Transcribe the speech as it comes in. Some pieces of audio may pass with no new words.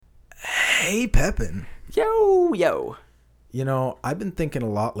Hey, Pepin. Yo, yo. You know, I've been thinking a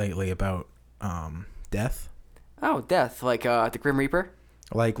lot lately about death. Oh, death, like the Grim Reaper?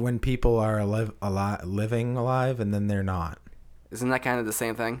 Like when people are living alive and then they're not. Isn't that kind of the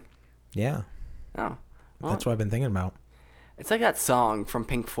same thing? Yeah, Oh, well, that's what I've been thinking about. it's like that song from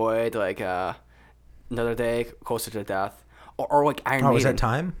Pink Floyd, like Another Day, Closer to Death. Or like Iron Maiden. Oh, is that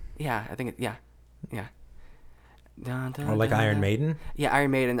Time? Yeah, I think yeah. Dun, dun, Or like dun, Iron dun. Maiden? Yeah,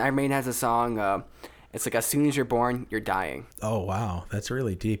 Iron Maiden. Iron Maiden has a song, it's like as soon as you're born, you're dying. Oh, wow. That's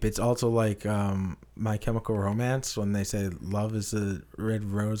really deep. It's also like My Chemical Romance when they say love is a red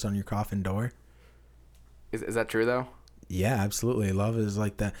rose on your coffin door. Is that true, though? Yeah, absolutely. Love is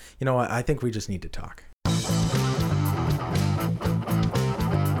like that. You know what? I think we just need to talk.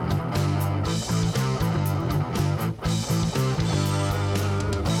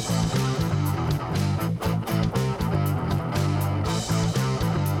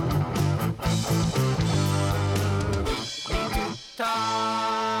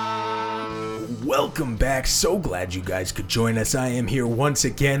 Welcome back. So glad you guys could join us. I am here once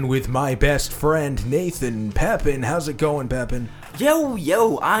again with my best friend, Nathan Pepin. How's it going, Pepin?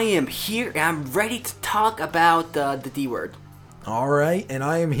 Yo, I am here. I'm ready to talk about the D word. All right, and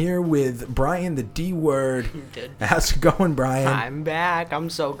I am here with Brian, the D word. Dude. How's it going, Brian? I'm back. I'm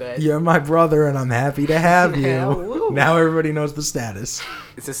so good. You're my brother, and I'm happy to have you. Yeah, woo. Now everybody knows the status.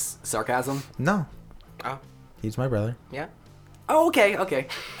 Is this sarcasm? No, Oh, he's my brother. yeah. Oh, okay.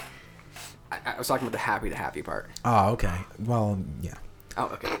 I was talking about the happy part. Oh, okay. Well, yeah. Oh,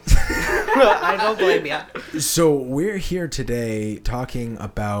 okay. I don't blame you. So we're here today talking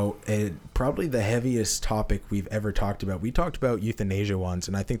about probably the heaviest topic we've ever talked about. We talked about euthanasia once,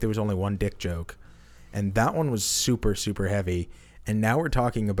 and I think there was only one dick joke. And that one was super, super heavy. And now we're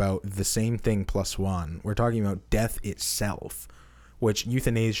talking about the same thing plus one. We're talking about death itself, which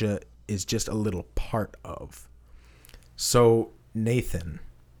euthanasia is just a little part of. So, Nathan,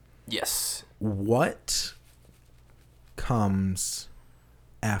 Yes. what comes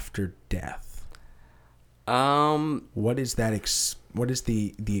after death? What is that? What is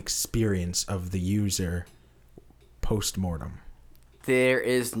the experience of the user post-mortem? There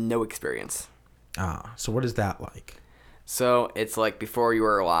is no experience. So what is that like? So it's like before you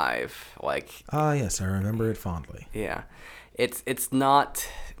were alive. Like, Yes, I remember it fondly. yeah. It's not.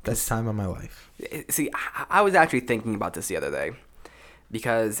 Best time of my life. See, I was actually thinking about this the other day.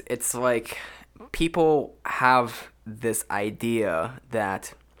 Because it's like people have this idea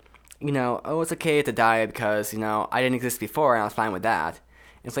that, oh, it's okay to die because, I didn't exist before and I was fine with that.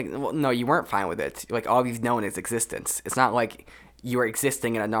 It's like, well, no, you weren't fine with it. Like, all you've known is existence. It's not like you were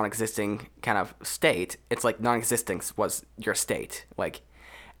existing in a non-existing kind of state. It's like non-existence was your state. Like,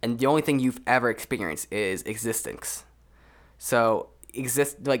 and the only thing you've ever experienced is existence. So,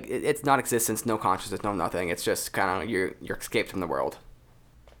 it's not existence, no consciousness, no nothing. It's just kind of your escape from the world.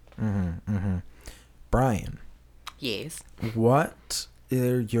 Brian, Yes. what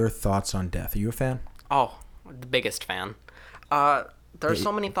are your thoughts on death? Are you a fan? Oh, the biggest fan. There's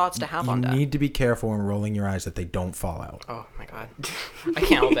so many thoughts to have on You that. need to be careful when rolling your eyes that they don't fall out. Oh my god. I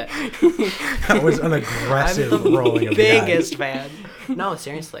can't help it. That was an aggressive I'm the rolling of the eyes. biggest fan. No,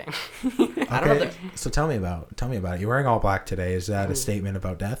 seriously. I don't know. Okay, so tell me about it. You're wearing all black today. Is that a statement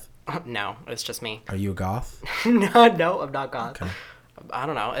about death? No, it's just me. Are you a goth? No, I'm not gone. Okay. I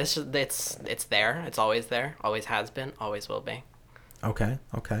don't know. It's just it's there. It's always there. Always has been. Always will be. Okay.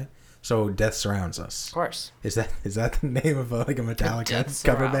 So death surrounds us. Of course. Is that the name of like a Metallica Death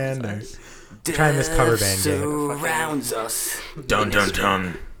cover surrounds band? Or us. trying this cover band game. surrounds us. Dun dun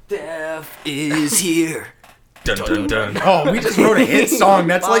dun. Death is here. Dun dun dun. Oh, we just wrote a hit song.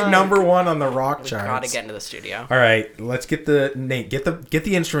 That's like #1 on the rock We charts. gotta get into the studio. All right, let's get Nate. Get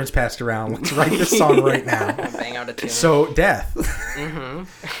the instruments passed around. Let's write this song right now. Bang out a tune. So death.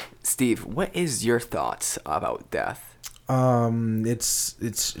 Steve, what is your thoughts about death? It's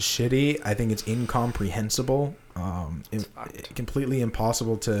shitty. I think it's incomprehensible. Completely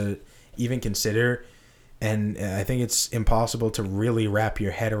impossible to even consider, and I think it's impossible to really wrap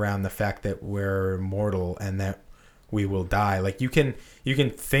your head around the fact that we're mortal and that we will die. Like you can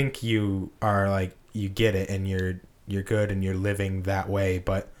think you are like you get it and you're good and you're living that way,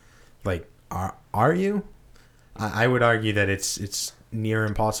 but like are you? I would argue that it's near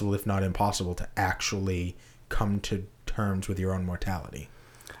impossible, if not impossible, to actually come to terms with your own mortality.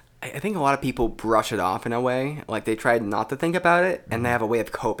 I think a lot of people brush it off in a way. Like they try not to think about it, and they have a way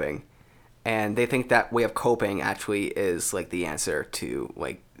of coping. And they think that way of coping actually is like the answer to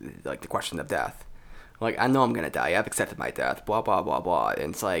like the question of death. Like, I know I'm gonna die. I've accepted my death. Blah blah blah blah.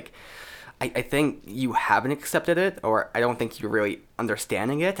 And it's like, I think you haven't accepted it, or I don't think you're really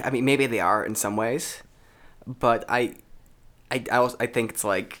understanding it. I mean, maybe they are in some ways, but I think it's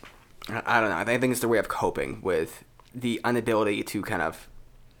like, I don't know. I think it's the way of coping with the inability to kind of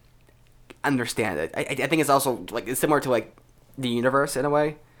understand it. I think it's also like it's similar to like the universe in a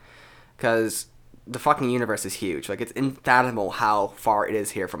way, because the fucking universe is huge. Like it's unfathomable how far it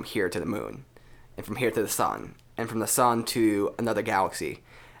is from here to the moon, and from here to the sun, and from the sun to another galaxy.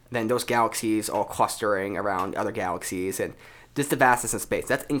 Then those galaxies all clustering around other galaxies, and just the vastness of space.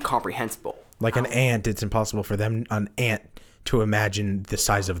 That's incomprehensible. Like an ant, it's impossible for an ant to imagine the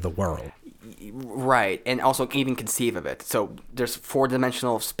size of the world. Right, and also even conceive of it. So there's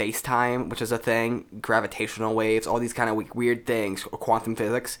 4-dimensional space-time, which is a thing, gravitational waves, all these kind of weird things, quantum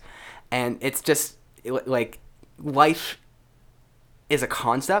physics, and it's just like life is a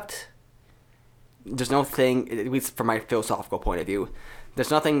concept. There's no thing, at least from my philosophical point of view, there's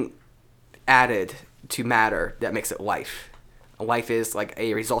nothing added to matter that makes it life. Life is like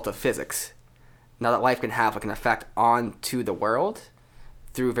a result of physics. Now that life can have like an effect onto the world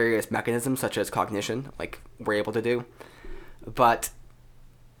through various mechanisms such as cognition, like we're able to do, but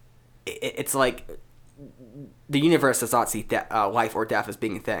it's like the universe does not see life or death as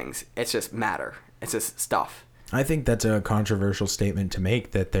being things. It's just matter. It's just stuff. I think that's a controversial statement to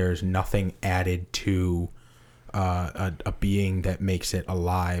make, that there's nothing added to a being that makes it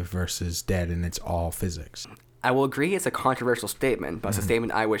alive versus dead, and it's all physics. I will agree it's a controversial statement, but it's a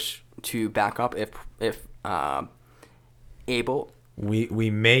statement I wish to back up if able. We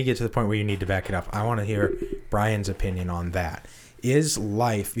may get to the point where you need to back it up. I want to hear Brian's opinion on that. Is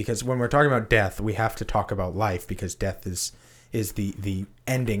life, because when we're talking about death, we have to talk about life, because death is the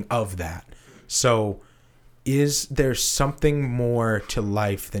ending of that. So is there something more to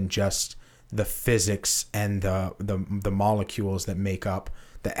life than just the physics and the molecules that make up,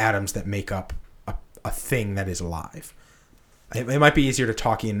 the atoms that make up a thing that is alive? It might be easier to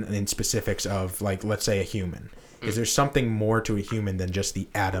talk in specifics of, like, let's say a human. Is there something more to a human than just the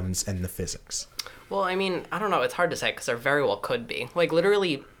atoms and the physics? Well, I mean, I don't know. It's hard to say because there very well could be. Like,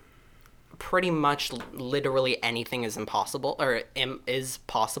 literally, pretty much literally anything is impossible, or is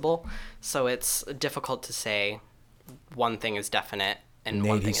possible. So it's difficult to say one thing is definite and Nate,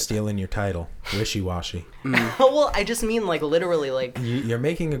 one thing he's is stealing your title. Wishy-washy. Well, I just mean, like, literally, like... You're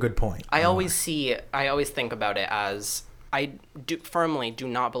making a good point. I always think about it as, I firmly do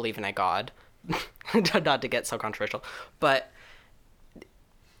not believe in a God. Not to get so controversial, but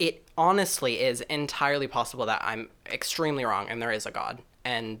it honestly is entirely possible that I'm extremely wrong and there is a God,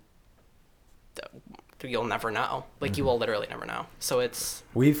 and you'll never know. Like, you will literally never know. So it's...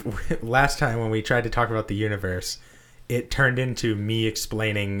 Last time when we tried to talk about the universe, it turned into me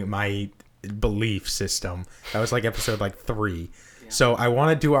explaining my belief system. That was like episode 3. Yeah. So I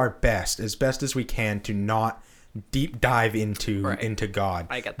want to do our best as we can, to not deep dive into God.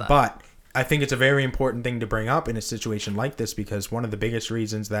 I get that. But I think it's a very important thing to bring up in a situation like this, because one of the biggest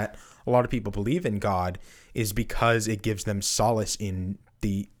reasons that a lot of people believe in God is because it gives them solace in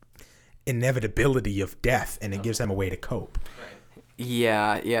the inevitability of death, and it gives them a way to cope.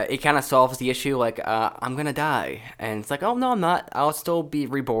 Yeah, it kind of solves the issue, like, I'm gonna die, and it's like, oh, no, I'm not, I'll still be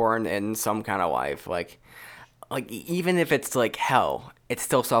reborn in some kind of life, like, even if it's, like, hell, it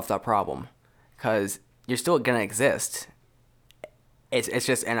still solves that problem, because you're still gonna exist. It's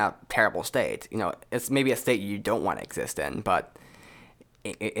just in a terrible state, you know, it's maybe a state you don't want to exist in, but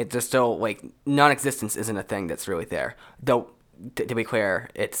it's just still, like, non-existence isn't a thing that's really there, though, to be clear,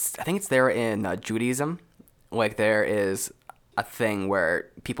 I think it's there in Judaism, like, there is a thing where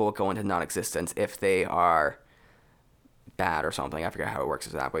people will go into non-existence if they are bad or something. I forget how it works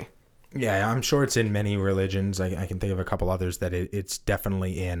exactly. Yeah, I'm sure it's in many religions. I can think of a couple others that it's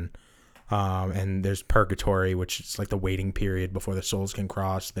definitely in. And there's purgatory, which is like the waiting period before the souls can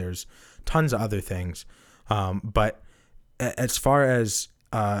cross. There's tons of other things. But as far as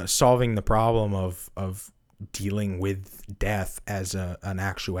solving the problem of dealing with death as an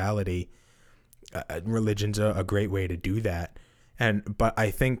actuality, religion's a great way to do that. But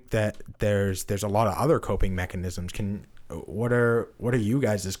I think that there's a lot of other coping mechanisms. What are you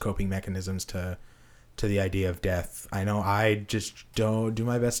guys' coping mechanisms to the idea of death? I know I just don't do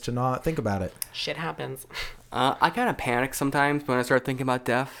my best to not think about it. Shit happens. I kind of panic sometimes when I start thinking about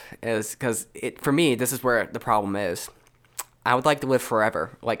death, is because for me, this is where the problem is. I would like to live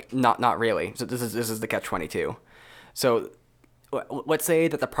forever, like not really. So this is the catch-22. So let's say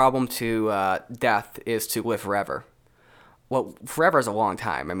that the problem to death is to live forever. Well, forever is a long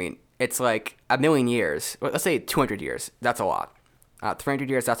time. I mean, it's like 1,000,000 years. Let's say 200 years. That's a lot. 300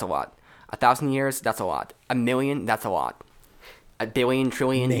 years. That's a lot. 1,000 years. That's a lot. 1,000,000. That's a lot. a billion,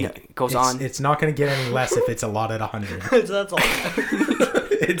 trillion, Nate, goes it's, on. It's not going to get any less if it's a lot at 100. That's a lot.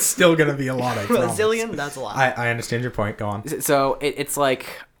 It's still going to be a lot. I A promise. zillion? That's a lot. I understand your point. Go on. So it's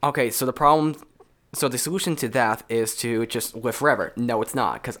like, okay, so the solution to that is to just live forever. No, it's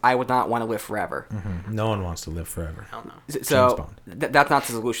not, because I would not want to live forever. No one wants to live forever. Hell no. So that's not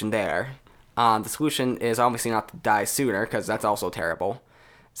the solution there. The solution is obviously not to die sooner, because that's also terrible.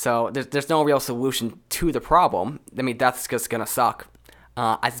 So there's no real solution to the problem. I mean, that's just gonna suck.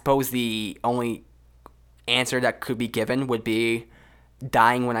 I suppose the only answer that could be given would be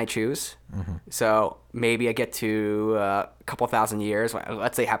dying when I choose. So maybe I get to a couple thousand years.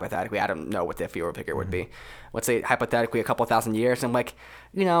 Let's say hypothetically, I don't know what the fewer figure would be. Let's say hypothetically a couple thousand years. And I'm like,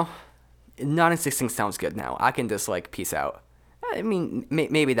 non-existing sounds good now. I can just like peace out. I mean,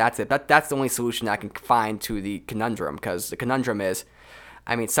 maybe that's it. That's the only solution I can find to the conundrum, because the conundrum is,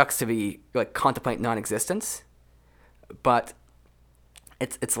 I mean, it sucks to be like contemplate non-existence, but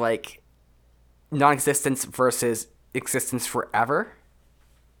it's like non-existence versus existence forever.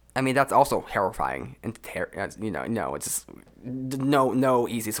 I mean, that's also horrifying, and no, it's just no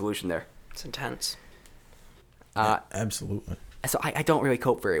easy solution there. It's intense. Absolutely. So I don't really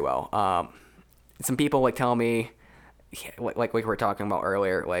cope very well. Some people like tell me, like we were talking about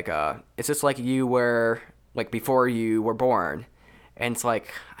earlier, like it's just like you were like before you were born. And it's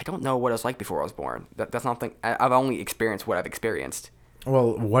like, I don't know what it was like before I was born. That's not something I've only experienced what I've experienced.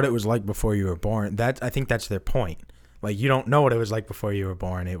 Well, what it was like before you were born, I think that's their point. Like, you don't know what it was like before you were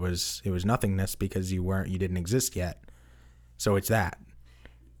born. It was nothingness because you didn't exist yet. So it's that.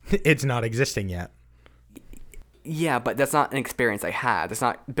 It's not existing yet. Yeah, but that's not an experience I had. That's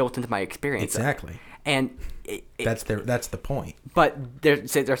not built into my experience. Exactly. And that's the point. But they're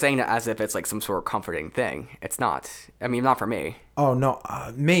saying that as if it's like some sort of comforting thing. It's not. I mean, not for me. Oh no,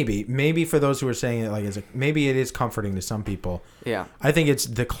 maybe for those who are saying it, like, maybe it is comforting to some people. Yeah. I think it's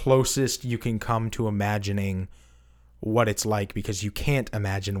the closest you can come to imagining what it's like, because you can't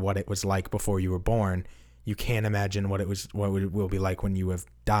imagine what it was like before you were born. You can't imagine what it will be like when you have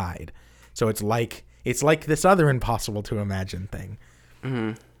died. So it's like this other impossible to imagine thing.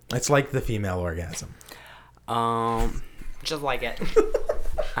 Mm-hmm. It's like the female orgasm. Just like it.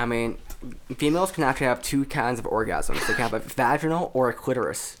 I mean, females can actually have two kinds of orgasms. They can have a vaginal or a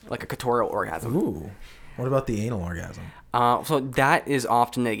clitoris, like a clitoral orgasm. Ooh. What about the anal orgasm? So that is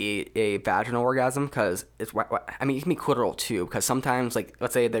often a vaginal orgasm, because it can be clitoral too, because sometimes, like,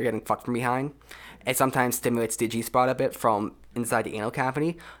 let's say they're getting fucked from behind, it sometimes stimulates the G-spot a bit from inside the anal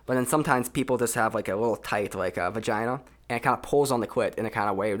cavity, but then sometimes people just have like a little tight, like a vagina, and it kind of pulls on the clit in a kind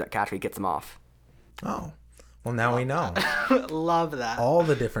of way that actually gets them off. Oh. Well, now we know. Love that. All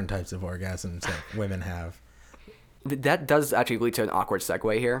the different types of orgasms that women have. That does actually lead to an awkward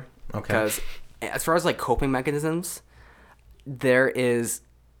segue here. Okay. Because as far as like coping mechanisms, there is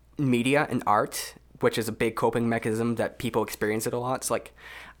media and art, which is a big coping mechanism that people experience it a lot. It's like,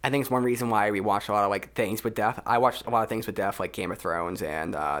 I think it's one reason why we watch a lot of like things with death. I watched a lot of things with death, like Game of Thrones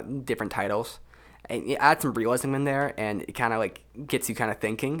and different titles. And you add some realism in there, and it kind of like gets you kind of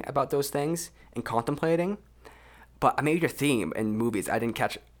thinking about those things and contemplating. But a major theme in movies I didn't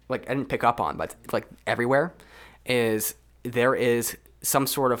pick up on, but like everywhere, is there is some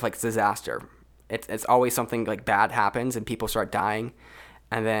sort of like disaster. It's always something like bad happens and people start dying,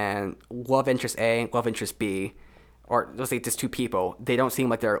 and then love interest A, love interest B, or let's say just two people, they don't seem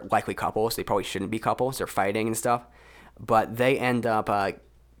like they're likely couples. They probably shouldn't be couples. They're fighting and stuff, but they end up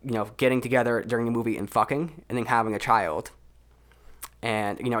getting together during the movie and fucking, and then having a child.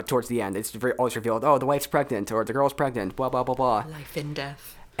 And, towards the end, it's always revealed, oh, the wife's pregnant, or the girl's pregnant, blah, blah, blah, blah. Life and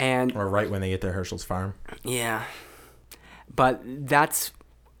death. Or right when they get to Herschel's farm. Yeah. But it's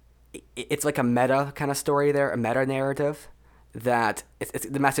like a meta kind of story there, a meta narrative, that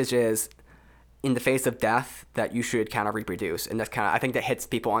the message is, in the face of death, that you should kind of reproduce. And that's I think that hits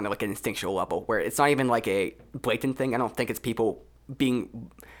people on like an instinctual level, where it's not even like a blatant thing. I don't think it's people being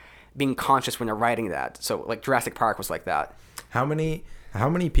conscious when they're writing that. So like Jurassic Park was like that. How many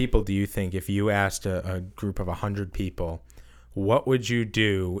people do you think, if you asked a group of 100 people, what would you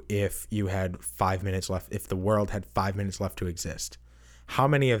do if you had 5 minutes left, if the world had 5 minutes left to exist? How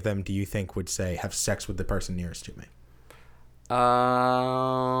many of them do you think would say have sex with the person nearest to me?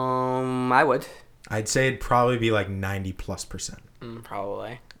 I would. I'd say it'd probably be like 90+%.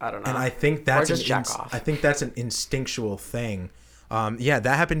 Probably. I don't know. And I think that's or just jack off. I think that's an instinctual thing. Yeah,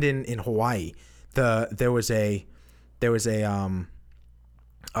 that happened in Hawaii. There was a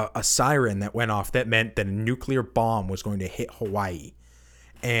siren that went off that meant that a nuclear bomb was going to hit Hawaii,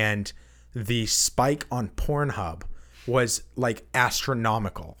 and the spike on Pornhub was like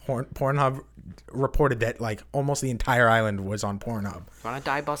astronomical. Pornhub reported that like almost the entire island was on Pornhub. Wanna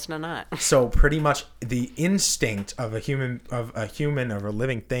die busting a nut? So pretty much the instinct of a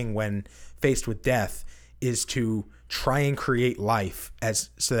living thing when faced with death is to try and create life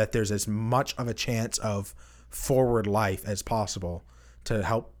so that there's as much of a chance of forward life as possible to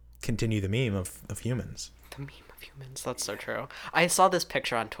help continue the meme of humans. The meme of humans. That's so true. I saw this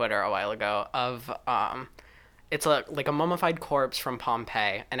picture on Twitter a while ago of it's like a mummified corpse from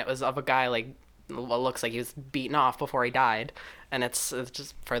Pompeii, and it was of a guy like what looks like he was beaten off before he died, and it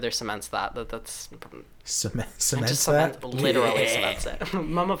just further cements that's Cements that? Literally cements it.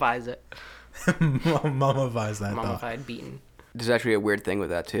 Mummifies it. Mummifies that. Mummified, beaten. There's actually a weird thing with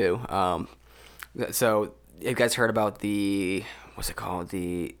that too. So you guys heard about what's it called?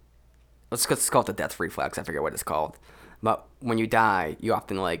 Let's call it the death reflex. I forget what it's called. But when you die, you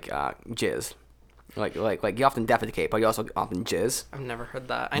often like jizz. Like you often defecate, but you also often jizz. I've never heard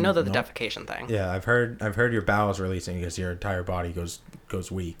that. I know that the defecation thing. Yeah, I've heard your bowels releasing because your entire body goes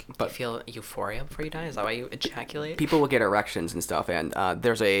weak. But you feel euphoria before you die? Is that why you ejaculate? People will get erections and stuff, and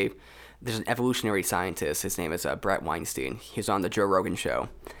there's an evolutionary scientist. His name is Brett Weinstein. He's on the Joe Rogan show,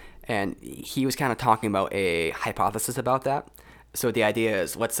 and he was kind of talking about a hypothesis about that. So the idea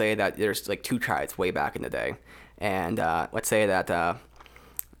is, let's say that there's like two tribes way back in the day, and let's say that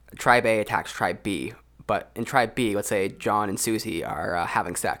Tribe A attacks Tribe B, but in Tribe B, let's say John and Susie are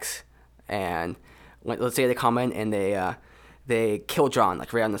having sex, and let's say they come in and they kill John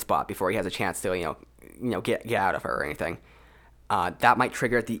like right on the spot before he has a chance to get out of her or anything. That might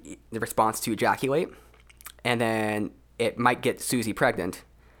trigger the response to ejaculate, and then it might get Susie pregnant,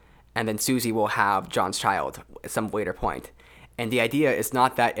 and then Susie will have John's child at some later point. And the idea is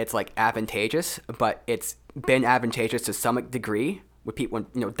not that it's like advantageous, but it's been advantageous to some degree with people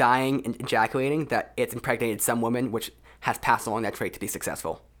dying and ejaculating, that it's impregnated some women, which has passed along that trait to be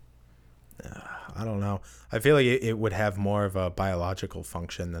successful. I don't know. I feel like it would have more of a biological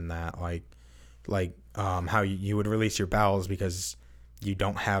function than that. Like how you would release your bowels because you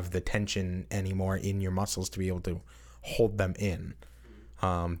don't have the tension anymore in your muscles to be able to hold them in.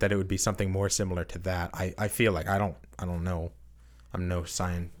 That it would be something more similar to that. I feel like I don't know. I'm no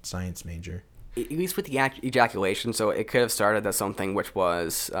science major. At least with the ejaculation, so it could have started as something which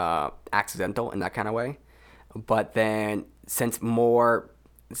was accidental in that kind of way. But then let's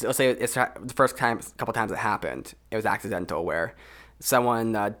say it's the first couple times it happened, it was accidental, where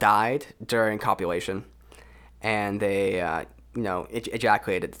someone died during copulation and they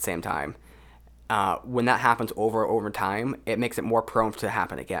ejaculated at the same time. When that happens over time, it makes it more prone to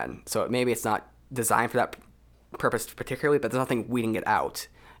happen again. So maybe it's not designed for that purpose particularly, but there's nothing weeding it out.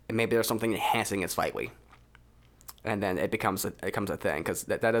 And maybe there's something enhancing it slightly. And then it becomes a thing, because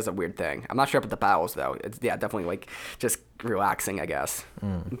that is a weird thing. I'm not sure about the bowels, though. It's definitely like just relaxing, I guess.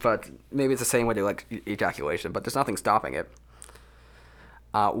 But maybe it's the same way to like ejaculation, but there's nothing stopping it.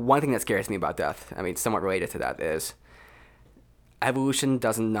 One thing that scares me about death, I mean, somewhat related to that, is evolution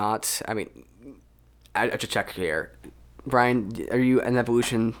does not. I mean, I have to check here. Brian, are you an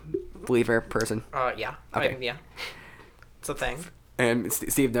evolution believer person? Yeah. Okay. Yeah. It's a thing. And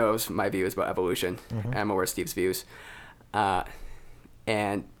Steve knows my views about evolution. Mm-hmm. I'm aware of Steve's views.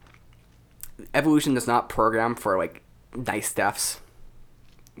 And evolution is not programmed for, like, nice deaths.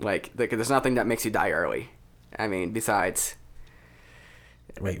 Like, there's nothing that makes you die early. I mean, besides...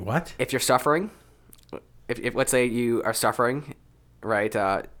 Wait, what? If you're suffering, if let's say you are suffering, right,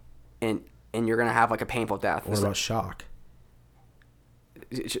 and you're going to have, like, a painful death. What about shock?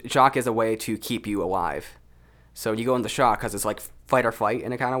 Shock is a way to keep you alive. So you go into shock because it's like fight or flight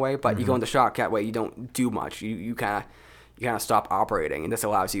in a kind of way, but you go into shock that way you don't do much. You kind of stop operating, and this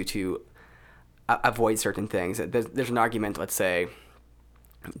allows you to avoid certain things. There's an argument, let's say,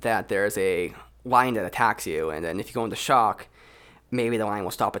 that there's a lion that attacks you, and then if you go into shock, maybe the lion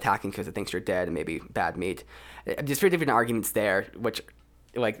will stop attacking because it thinks you're dead and maybe bad meat. There's three different arguments there, which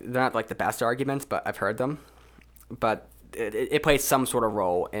like they're not like the best arguments, but I've heard them. But it plays some sort of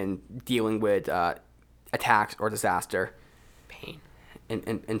role in dealing with attacks or disaster, pain,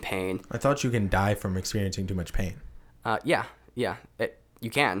 and pain. I thought you can die from experiencing too much pain. Yeah, you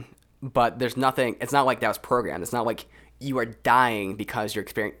can, but there's nothing. It's not like that was programmed. It's not like you are dying because you're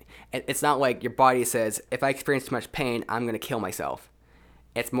experiencing. It's not like your body says, if I experience too much pain, I'm gonna kill myself.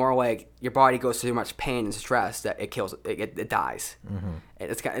 It's more like your body goes through too much pain and stress that it kills. It dies. Mm-hmm.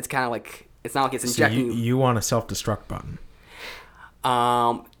 It's kind of like, it's not like it's injecting. So you want a self-destruct button?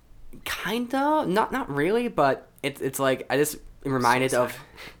 Kinda, not really, but it's like I just am reminded of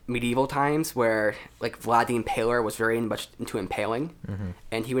medieval times where like Vlad the Impaler was very much into impaling,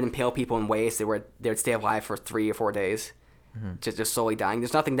 and he would impale people in ways they would stay alive for 3 or 4 days, just slowly dying.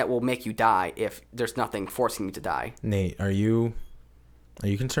 There's nothing that will make you die if there's nothing forcing you to die. Nate, are you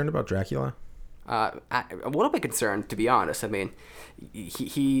concerned about Dracula? A little bit concerned, to be honest. I mean,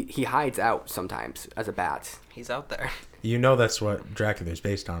 he hides out sometimes as a bat. He's out there. You know that's what Dracula's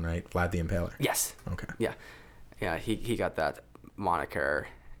based on, right? Vlad the Impaler. Yes. Okay. Yeah. He got that moniker,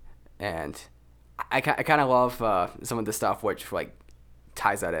 and I kind of love some of the stuff which like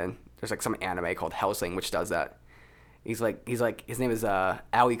ties that in. There's like some anime called Hellsing which does that. He's like his name is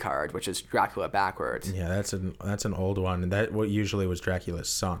Alucard, which is Dracula backwards. Yeah, that's an old one. That what usually was Dracula's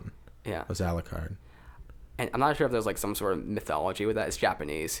son. Yeah. Was Alucard. And I'm not sure if there's like some sort of mythology with that. It's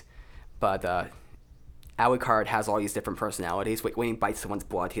Japanese, but Alucard has all these different personalities. When he bites someone's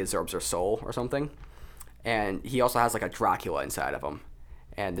blood, he absorbs their soul or something. And he also has like a Dracula inside of him,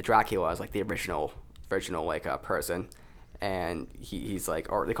 and the Dracula is like the original like person, and he's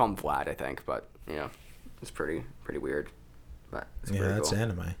like, or they call him Vlad, I think, but you know, it's pretty weird. But it's Yeah, pretty that's cool.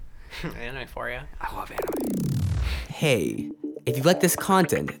 anime. Anime for you. I love anime. Hey, if you like this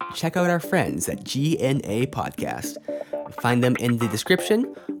content, check out our friends at GNA Podcast. Find them in the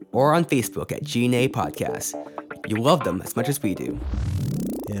description or on Facebook at GNA Podcast. You love them as much as we do.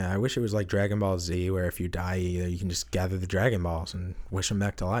 Yeah, I wish it was like Dragon Ball Z, where if you die, you can just gather the Dragon Balls and wish them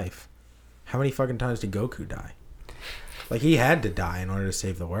back to life. How many fucking times did Goku die? Like, he had to die in order to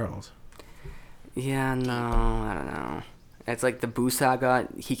save the world. Yeah, no, I don't know. It's like the Boo saga.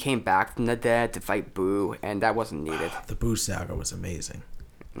 He came back from the dead to fight Boo, and that wasn't needed. The Boo saga was amazing.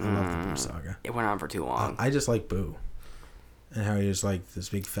 I love the Boo saga. It went on for too long. I just like Boo. And how he was like this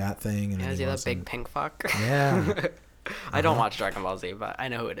big fat thing. And Yeah, then is he he that wasn't. big pink fuck? Yeah. I don't watch Dragon Ball Z, but I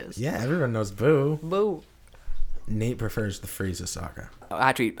know who it is. Yeah, everyone knows Boo. Boo. Nate prefers the Frieza saga.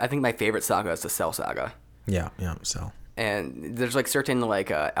 Actually, I think my favorite saga is the Cell saga. Yeah, so. And there's like certain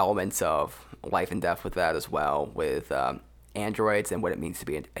like elements of life and death with that as well, with androids and what it means to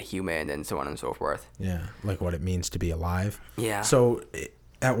be a human and so on and so forth. Yeah, like what it means to be alive. Yeah. So,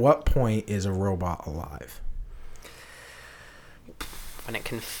 at what point is a robot alive? When it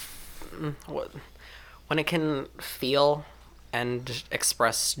can, when it can feel and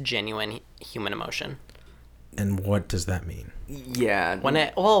express genuine human emotion. And what does that mean? Yeah. When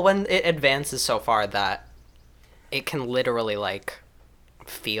it advances so far that it can literally like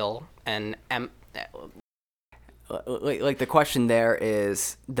feel and like the question there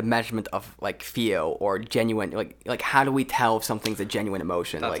is the measurement of like feel or genuine, like how do we tell if something's a genuine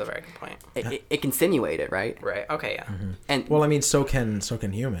emotion? that's like a very good point. it can simulate it, right? Right. Okay. Yeah. And Well, I mean, so can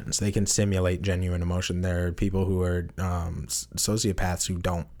humans. They can simulate genuine emotion. There are people who are sociopaths who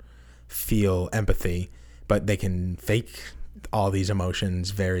don't feel empathy, but they can fake all these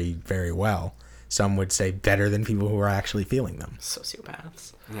emotions very, very well. Some would say better than people who are actually feeling them.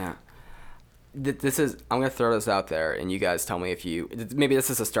 Sociopaths. yeah. This is, I'm going to throw this out there and you guys tell me if maybe this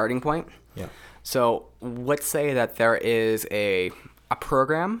is a starting point. Yeah. So let's say that there is a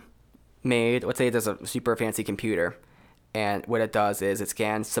program made, let's say there's a super fancy computer, and what it does is it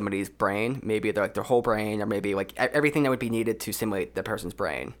scans somebody's brain, maybe like their whole brain, or maybe like everything that would be needed to simulate the person's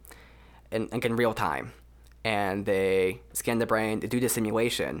brain in real time. And they scan the brain, they do the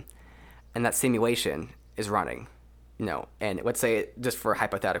simulation, and that simulation is running. And let's say, just for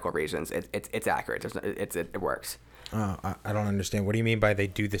hypothetical reasons, it's accurate. It works. I don't understand. What do you mean by they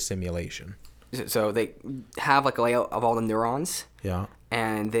do the simulation? So they have like a layout of all the neurons, Yeah.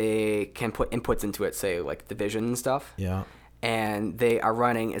 and they can put inputs into it, say like the vision and stuff. Yeah. And they are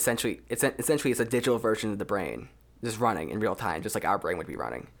running essentially. It's a digital version of the brain, just running in real time, just like our brain would be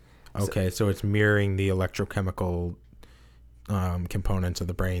running. Okay, so it's mirroring the electrochemical components of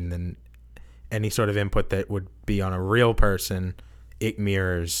the brain. Then any sort of input that would be on a real person, it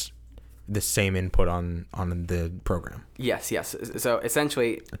mirrors the same input on the program. Yes. So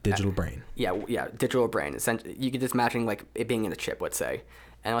essentially, A digital brain. Yeah, digital brain. Essentially, you could just imagine like it being in a chip, let's say,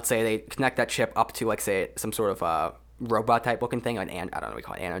 and let's say they connect that chip up to like say some sort of robot type looking thing, I don't know what we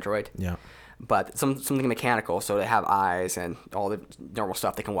call it, an android. Yeah. But something mechanical, so they have eyes and all the normal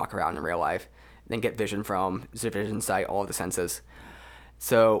stuff they can walk around in real life, then get vision from vision, sight, all of the senses.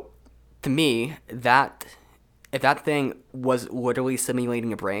 So, to me, if that thing was literally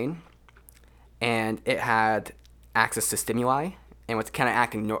simulating a brain, and it had access to stimuli and was kind of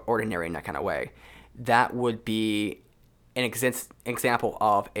acting ordinary in that kind of way, that would be an example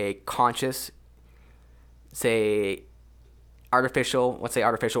of a conscious, say, artificial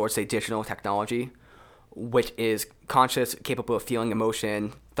or say digital technology, which is conscious, capable of feeling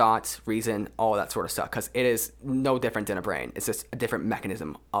emotion, thoughts, reason, all that sort of stuff, because it is no different than a brain. It's just a different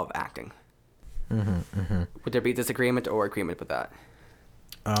mechanism of acting. Would there be disagreement or agreement with that?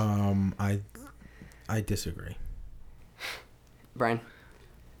 I disagree. Brian?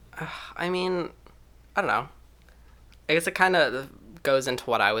 I mean, I don't know. I guess it kind of goes into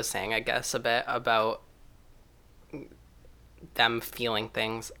what I was saying, I guess, a bit about them feeling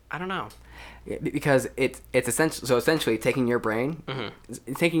things. I don't know. Because it's essentially taking your brain,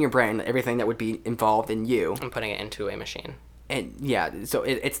 everything that would be involved in you, And putting it into a machine. and yeah, so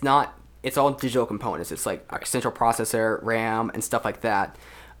it's all digital components. It's like a central processor, RAM, and stuff like that,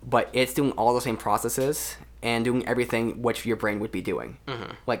 but it's doing all the same processes and doing everything which your brain would be doing.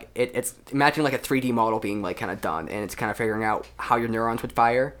 Like it's imagine like a 3D model being like kind of done, and it's kind of figuring out how your neurons would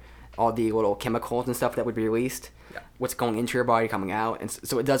fire, all the little chemicals and stuff that would be released, what's going into your body, coming out, and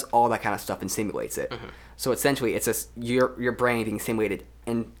so it does all that kind of stuff and simulates it. So essentially, it's just your brain being simulated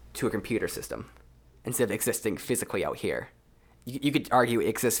into a computer system instead of existing physically out here. You could argue it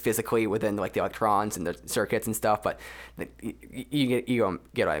exists physically within like the electrons and the circuits and stuff, but you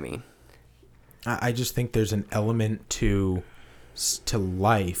get what I mean. I just think there's an element to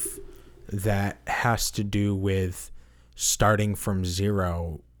life that has to do with starting from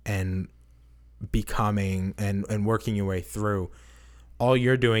zero and becoming and working your way through. All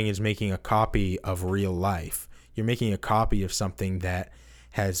you're doing is making a copy of real life. You're making a copy of something that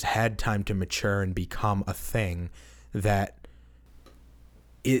has had time to mature and become a thing that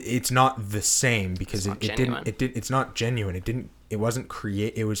it's not the same because it's not genuine. It wasn't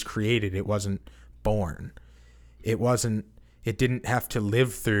it was created. It wasn't born. It didn't have to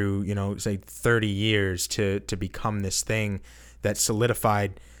live through, say 30 years to become this thing that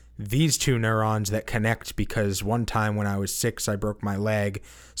solidified these two neurons that connect because one time when I was 6, I broke my leg.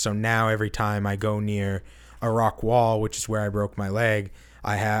 So now every time I go near a rock wall, which is where I broke my leg,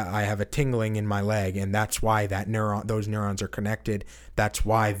 I have a tingling in my leg, and that's why those neurons are connected. That's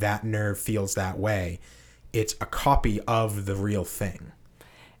why that nerve feels that way. It's a copy of the real thing.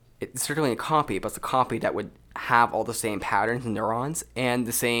 It's certainly a copy, but it's a copy that would have all the same patterns and neurons and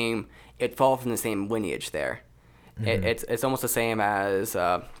it falls from the same lineage there. It's almost the same as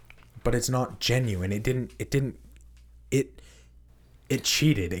but it's not genuine. It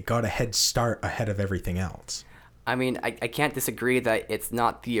cheated. It got a head start ahead of everything else. I mean, I can't disagree that it's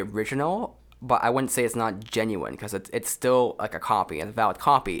not the original, but I wouldn't say it's not genuine because it's still like a copy, a valid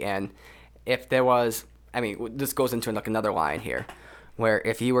copy. And if there was, I mean, this goes into like another line here, where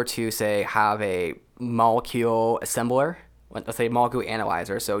if you were to say have a molecule assembler, let's say molecule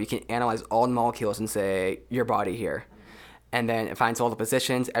analyzer, so you can analyze all the molecules and say your body here, and then it finds all the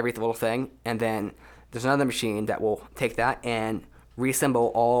positions, every little thing, and then there's another machine that will take that and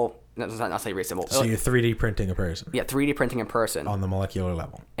reassemble all. Not say reassemble. So you're 3D printing a person. Yeah, 3D printing a person on the molecular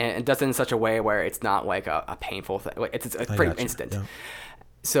level, and it does it in such a way where it's not like a painful thing. Like it's pretty instant. Yeah.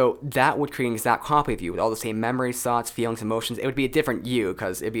 So that would create an exact copy of you with all the same memories, thoughts, feelings, emotions. It would be a different you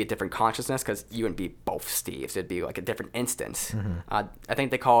because it'd be a different consciousness because you wouldn't be both Steves. It'd be like a different instance. I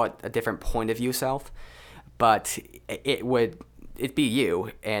think they call it a different point of view self, but it'd be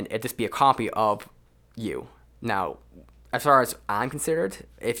you, and it'd just be a copy of you. Now, as far as I'm considered,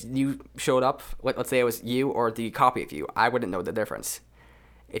 if you showed up, let's say it was you or the copy of you, I wouldn't know the difference.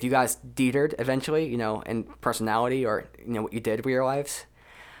 If you guys detered eventually, in personality or, what you did with your lives,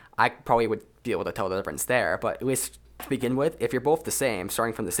 I probably would be able to tell the difference there. But at least to begin with, if you're both the same,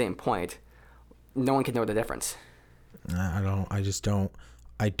 starting from the same point, no one can know the difference.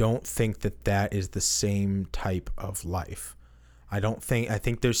 I don't think that is the same type of life. I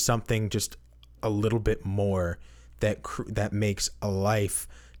think there's something just a little bit more that makes a life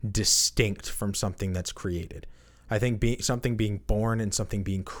distinct from something that's created. I think something being born and something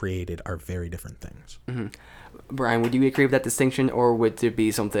being created are very different things. Mm-hmm. Brian, would you agree with that distinction, or would there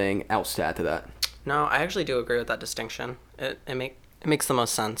be something else to add to that? No, I actually do agree with that distinction. It makes the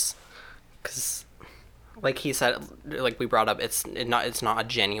most sense, because, like he said, like we brought up, it's not a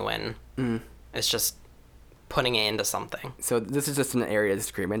genuine. It's just putting it into something. So this is just an area of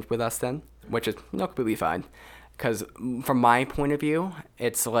disagreement with us then, which is completely fine. Because from my point of view,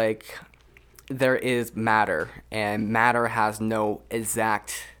 it's like there is matter, and matter has no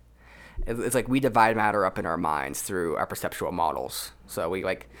exact. It's like we divide matter up in our minds through our perceptual models. So we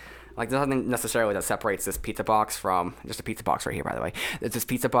like there's nothing necessarily that separates this pizza box from just a pizza box right here, by the way. It's this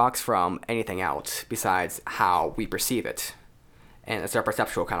pizza box from anything else besides how we perceive it, and it's our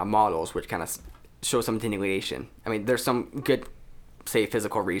perceptual kind of models which kind of show some delineation. I mean, there's some good, say,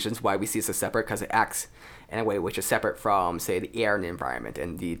 physical reasons why we see this as separate, because it acts in a way which is separate from, say, the air in the environment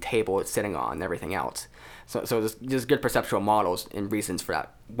and the table it's sitting on and everything else. So there's good perceptual models and reasons for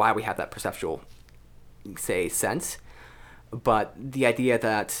that, why we have that perceptual, say, sense. But the idea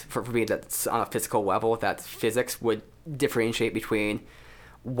that, for me, that's on a physical level, that physics would differentiate between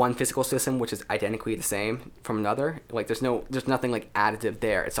one physical system which is identically the same from another. Like there's nothing like additive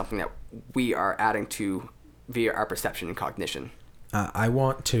there. It's something that we are adding to via our perception and cognition. I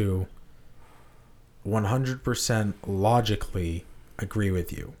want to 100% logically agree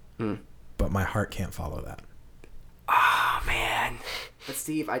with you, but my heart can't follow that. Oh man, but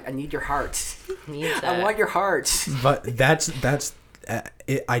Steve, I need your heart. Needs I that. want your heart. But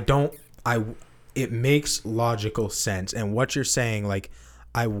it. It makes logical sense, and what you're saying, like,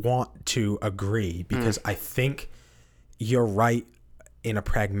 I want to agree because I think you're right on a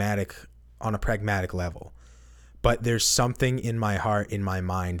pragmatic level. But there's something in my heart, in my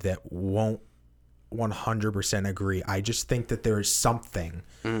mind, that won't 100% agree. I just think that there is something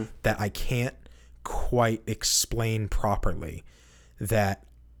that I can't quite explain properly that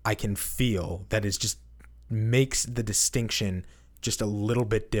I can feel that is just makes the distinction just a little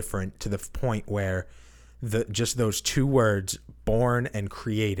bit different, to the point where just those two words, born and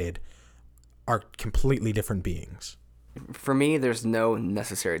created, are completely different beings. For me, there's no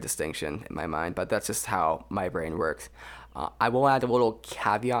necessary distinction in my mind, but that's just how my brain works. I will add a little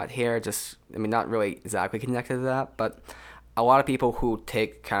caveat here, not really exactly connected to that, but a lot of people who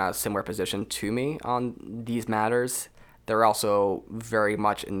take kind of similar position to me on these matters, they're also very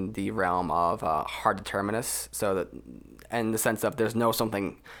much in the realm of hard determinists. So that, in the sense of there's no such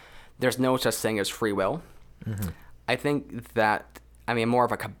thing as free will. Mm-hmm. I think that, more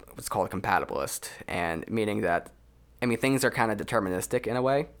of what's called a compatibilist, and meaning that, things are kind of deterministic in a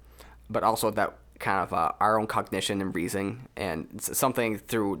way, but also that kind of our own cognition and reasoning and something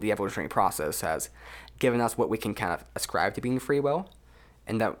through the evolutionary process has given us what we can kind of ascribe to being free will,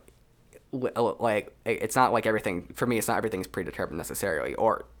 and that like it's not like everything, for me, it's not everything's predetermined necessarily,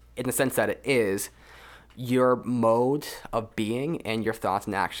 or in the sense that it is your mode of being and your thoughts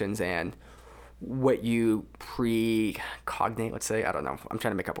and actions and what you precognate, let's say, I don't know, I'm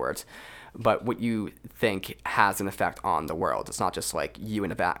trying to make up words, but what you think has an effect on the world. It's not just like you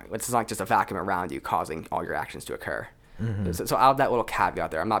in a vacuum. It's not just a vacuum around you causing all your actions to occur. Mm-hmm. So I'll have that little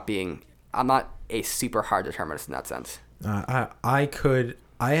caveat there. I'm not a super hard determinist in that sense. I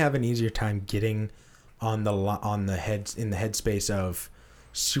have an easier time getting in the headspace of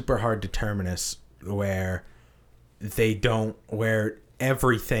super hard determinists where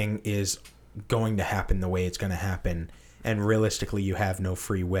everything is going to happen the way it's going to happen, and realistically you have no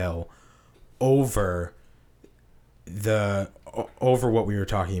free will over what we were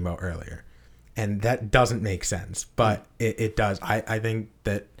talking about earlier. And that doesn't make sense, but it does. I think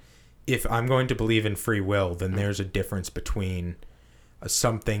that if I'm going to believe in free will, then there's a difference between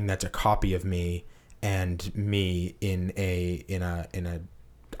something that's a copy of me and me in a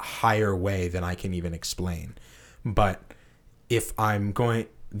higher way than I can even explain. But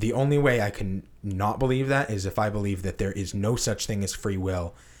the only way I can not believe that is if I believe that there is no such thing as free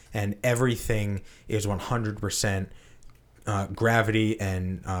will and everything is 100% gravity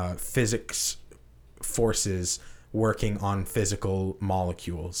and physics forces working on physical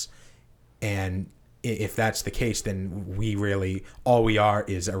molecules. And if that's the case, then all we are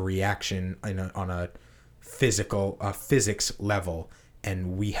is a reaction on a physics level,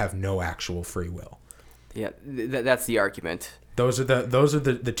 and we have no actual free will. Yeah, that's the argument. Those are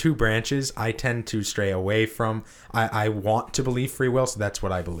the two branches I tend to stray away from. I want to believe free will, so that's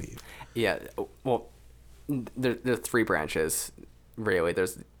what I believe. Yeah, well, there's three branches, really.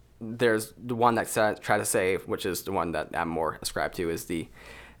 There's the one that try to say, which is the one that I'm more ascribed to, is the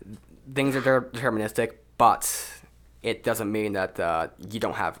things are deterministic, but it doesn't mean that you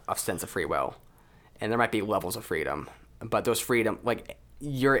don't have a sense of free will, and there might be levels of freedom, but those freedom, like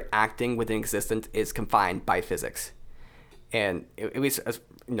your acting within existence, is confined by physics. And at least, just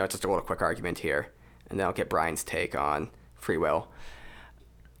a little quick argument here, and then I'll get Brian's take on free will.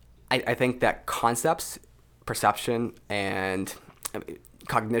 I think that concepts, perception, and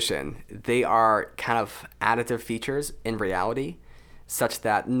cognition, they are kind of additive features in reality, such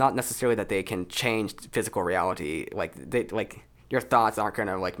that not necessarily that they can change physical reality. Like your thoughts aren't going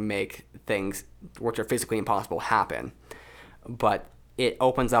to make things which are physically impossible happen, but it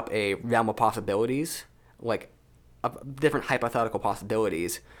opens up a realm of possibilities, of different hypothetical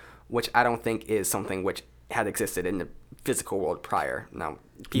possibilities, which I don't think is something which had existed in the physical world prior. Now,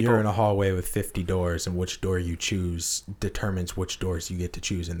 you're in a hallway with 50 doors, and which door you choose determines which doors you get to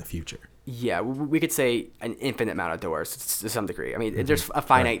choose in the future. Yeah, we could say an infinite amount of doors to some degree. There's a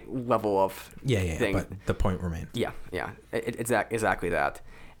finite level of thing. But the point remains. Yeah, it's exactly that.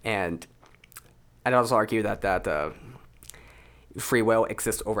 And I'd also argue that free will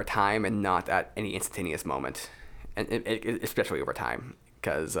exists over time and not at any instantaneous moment, and especially over time,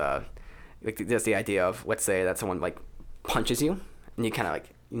 because there's the idea of, let's say that someone punches you, and you kind of like,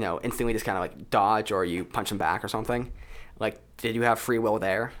 instantly just kind of like dodge or you punch them back or something. Like, did you have free will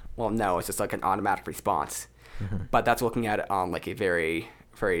there? Well, no, it's just like an automatic response. But that's looking at it on like a very,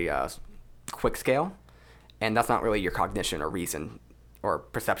 very quick scale. And that's not really your cognition or reason or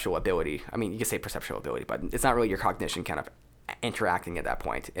perceptual ability. I mean, you can say perceptual ability, but it's not really your cognition kind of interacting at that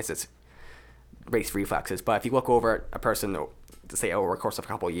point. It's just race reflexes. But if you look over at a person, say over a course of a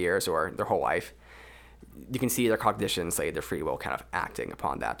couple of years or their whole life, you can see their cognition, say their free will, kind of acting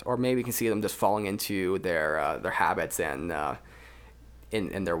upon that. Or maybe you can see them just falling into their habits and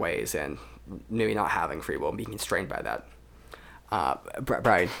in their ways, and maybe not having free will and being constrained by that.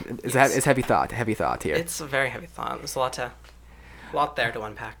 Brian, it's heavy thought here. It's a very heavy thought. There's a lot there to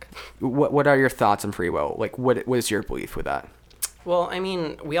unpack. What are your thoughts on free will? Like, what is your belief with that? Well, I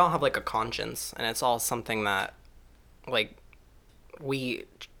mean, we all have like a conscience, and it's all something that, like, we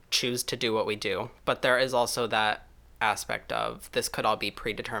choose to do what we do. But there is also that aspect of this could all be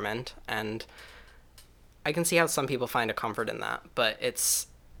predetermined, and I can see how some people find a comfort in that. But it's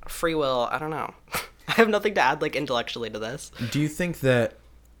free will. I don't know. I have nothing to add, like, intellectually to this. Do you think that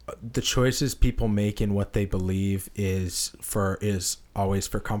the choices people make in what they believe is always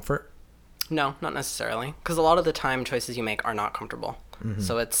for comfort? No, not necessarily. Because a lot of the time, choices you make are not comfortable.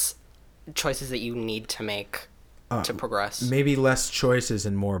 So it's choices that you need to make to progress. Maybe less choices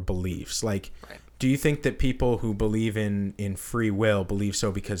and more beliefs. Like, Right. Do you think that people who believe in free will believe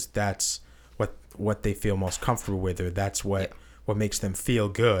so because that's what they feel most comfortable with, or that's what makes them feel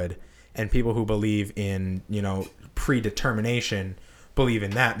good? And people who believe in, predetermination believe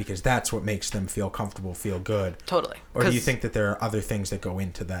in that because that's what makes them feel comfortable, feel good. Totally. Or do you think that there are other things that go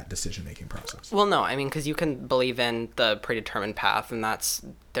into that decision-making process? Well, no, I mean, because you can believe in the predetermined path, and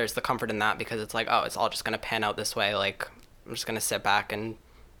there's the comfort in that because it's like, oh, it's all just going to pan out this way. Like, I'm just going to sit back and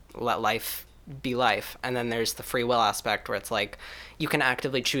let life be life. And then there's the free will aspect where it's like, you can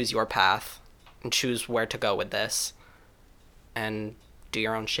actively choose your path and choose where to go with this and do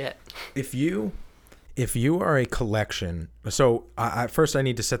your own shit. If you are a collection, so first I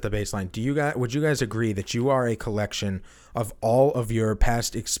need to set the baseline. Would you guys agree that you are a collection of all of your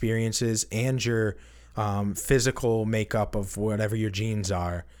past experiences and your physical makeup of whatever your genes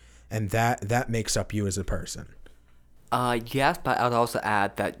are, and that makes up you as a person? Yes, but I would also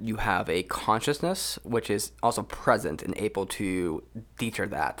add that you have a consciousness which is also present and able to deter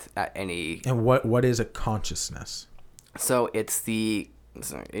that at any. And what is a consciousness? So it's you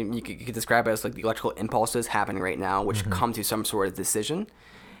could describe it as like the electrical impulses happening right now, which come to some sort of decision,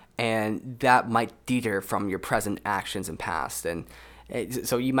 and that might deter from your present actions and past. And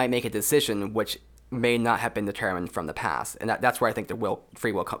so you might make a decision which may not have been determined from the past, and that's where I think the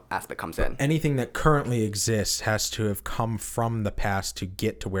free will aspect comes in. Anything that currently exists has to have come from the past to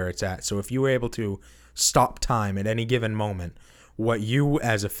get to where it's at. So if you were able to stop time at any given moment, what you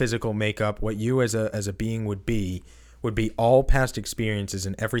as a physical makeup, what you as a being would be all past experiences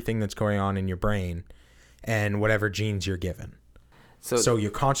and everything that's going on in your brain and whatever genes you're given. So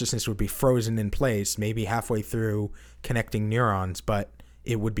your consciousness would be frozen in place, maybe halfway through connecting neurons, but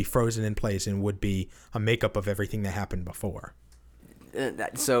it would be frozen in place and would be a makeup of everything that happened before.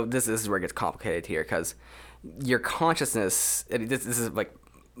 So this is where it gets complicated here, because your consciousness, this is like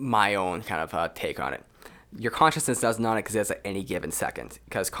my own kind of take on it. Your consciousness does not exist at any given second,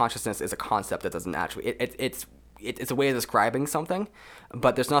 because consciousness is a concept that doesn't actually, it's a way of describing something,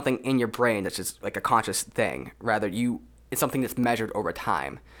 but there's nothing in your brain that's just like a conscious thing. Rather, it's something that's measured over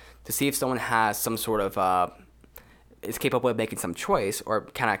time to see if someone has some sort of is capable of making some choice or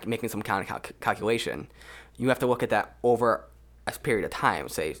kind of making some kind of calculation. You have to look at that over a period of time,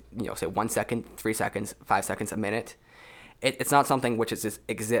 say 1 second, 3 seconds, 5 seconds, a minute. It's not something which just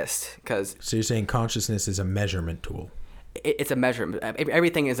exists, because. So you're saying consciousness is a measurement tool? It's a measurement.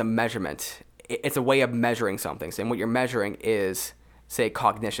 Everything is a measurement. It's a way of measuring something. So, and what you're measuring is, say,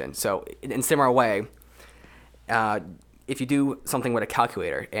 cognition. So in a similar way, if you do something with a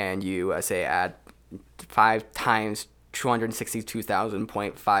calculator and you say add 5 times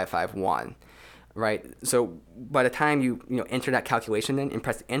 262,000.551, right? So by the time you enter that calculation in and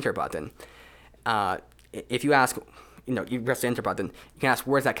press the enter button, if you ask, you press the enter button, you can ask,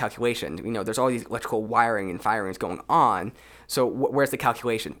 where's that calculation? There's all these electrical wiring and firings going on. So where's the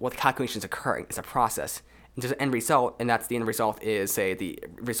calculation? Well, the calculation is occurring. It's a process. And there's an end result, and that's the end result is, say, the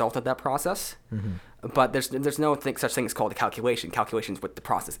result of that process. But there's no such thing as called a calculation. Calculation is what the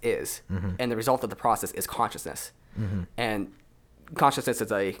process is. And the result of the process is consciousness. And consciousness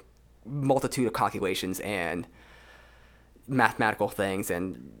is a multitude of calculations and mathematical things,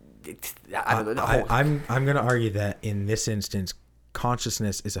 and I'm going to argue that in this instance,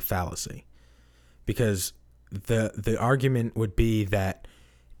 consciousness is a fallacy, because the argument would be that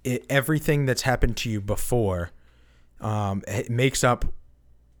everything that's happened to you before it makes up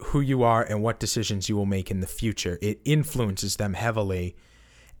who you are and what decisions you will make in the future. It influences them heavily.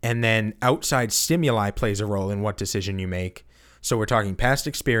 And then outside stimuli plays a role in what decision you make. So we're talking past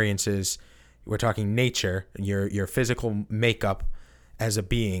experiences, we're talking nature, your physical makeup as a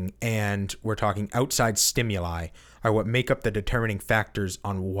being, and we're talking outside stimuli are what make up the determining factors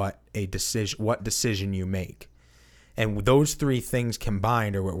on what decision you make. And those three things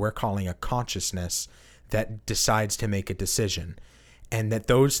combined are what we're calling a consciousness that decides to make a decision. And that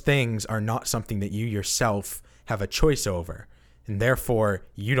those things are not something that you yourself have a choice over. And therefore,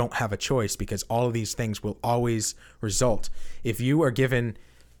 you don't have a choice because all of these things will always result. If we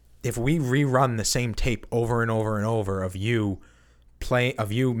rerun the same tape over and over and over of you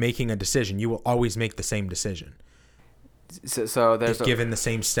making a decision, you will always make the same decision. So there's given the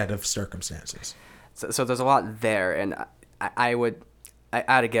same set of circumstances. So there's a lot there, and I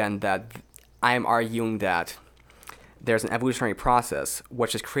add again that I am arguing that there's an evolutionary process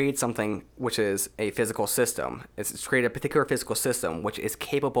which has created something which is a physical system. It's created a particular physical system which is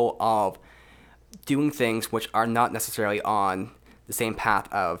capable of doing things which are not necessarily on the same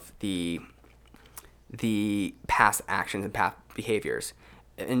path of the past actions and past behaviors,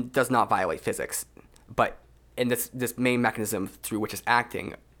 and does not violate physics. But in this main mechanism through which it's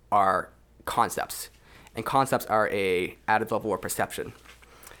acting are concepts, and concepts are a added level of perception.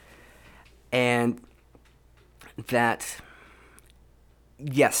 And that,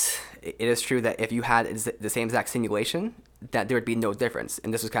 yes, it is true that if you had the same exact simulation, that there would be no difference.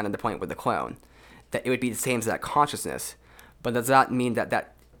 And this was kind of the point with the clone, that it would be the same exact consciousness, but does that mean that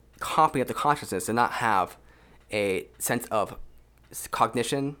that copy of the consciousness did not have a sense of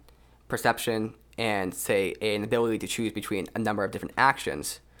cognition, perception, and, say, an ability to choose between a number of different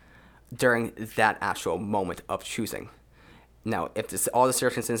actions during that actual moment of choosing? Now, if all the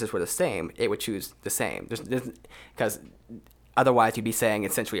circumstances were the same, it would choose the same. Because otherwise, you'd be saying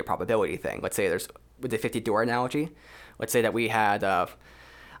essentially a probability thing. Let's say with the 50-door analogy, let's say that we had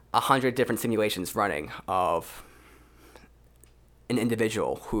 100 different simulations running of an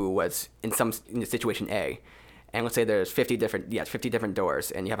individual who was in situation A, and let's say there's 50 different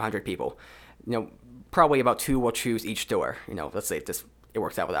doors, and you have 100 people. Probably about 2 will choose each door. Let's say it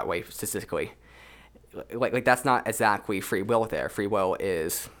works out that way statistically. Like that's not exactly free will there. Free will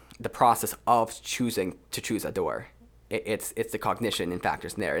is the process of choosing to choose a door. It's the cognition and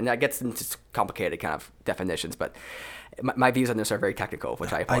factors in there. And that gets into complicated kind of definitions, but my views on this are very technical,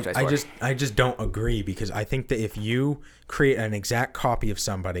 which I apologize for. I just don't agree, because I think that if you create an exact copy of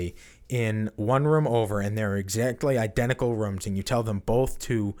somebody in one room over, and they're exactly identical rooms, and you tell them both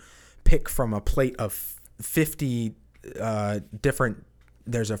to pick from a plate of 50 different,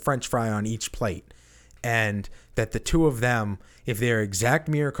 there's a French fry on each plate, and that the two of them, if they're exact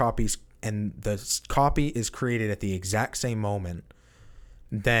mirror copies and the copy is created at the exact same moment,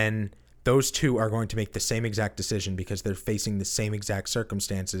 then those two are going to make the same exact decision because they're facing the same exact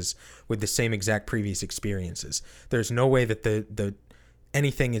circumstances with the same exact previous experiences. There's no way that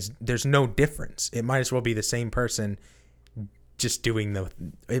there's no difference. It might as well be the same person just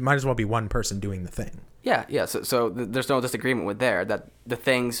it might as well be one person doing the thing. Yeah. So there's no disagreement with that the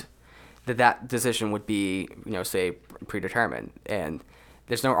things that decision would be, say, predetermined, and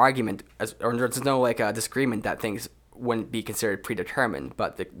there's no argument or there's no disagreement that things wouldn't be considered predetermined.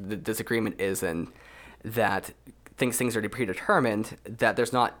 But the disagreement is in that things are predetermined, that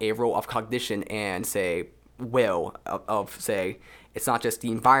there's not a role of cognition and, say, will of say, it's not just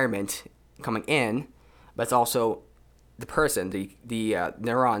the environment coming in, but it's also the person, the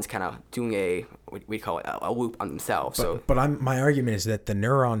neurons kind of doing we call it a loop on themselves. My argument is that the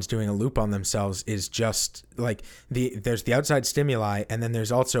neurons doing a loop on themselves is just like there's the outside stimuli, and then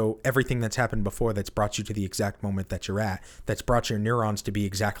there's also everything that's happened before that's brought you to the exact moment that you're at, that's brought your neurons to be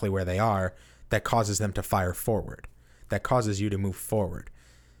exactly where they are, that causes them to fire forward, that causes you to move forward.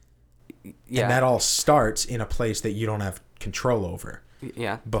 Yeah. And that all starts in a place that you don't have control over.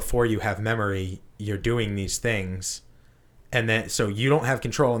 Yeah. Before you have memory, you're doing these things. And then, so you don't have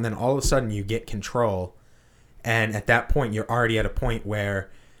control, and then all of a sudden you get control. And at that point, you're already at a point where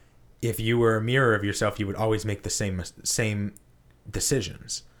if you were a mirror of yourself, you would always make the same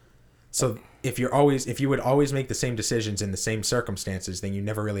decisions. So if you would always make the same decisions in the same circumstances, then you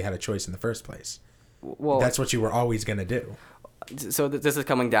never really had a choice in the first place. Well, that's what you were always going to do. So this is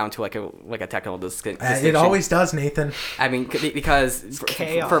coming down to like a technical distinction. It always does, Nathan. I mean, because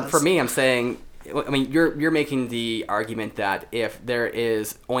for me, I'm saying I mean, you're making the argument that if there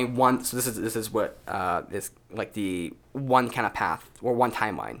is only one, so this is what is like the one kind of path or one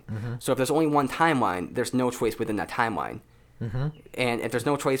timeline. Mm-hmm. So if there's only one timeline, there's no choice within that timeline. Mm-hmm. And if there's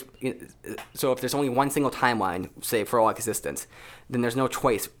no choice, so if there's only one single timeline, say for all existence, then there's no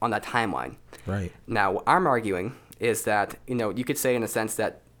choice on that timeline. Right. Now, what I'm arguing is that, you could say in a sense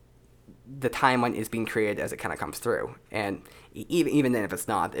that the timeline is being created as it kind of comes through, and even then, if it's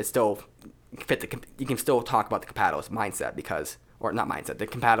not, it's still you can still talk about the compatibilist mindset because, or not mindset, the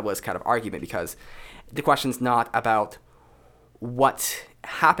compatibilist kind of argument, because the question's not about what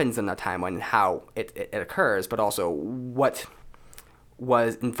happens in that timeline and how it occurs, but also what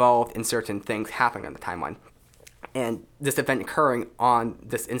was involved in certain things happening on the timeline. And this event occurring on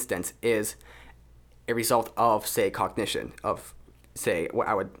this instance is a result of, say, cognition, of, say, what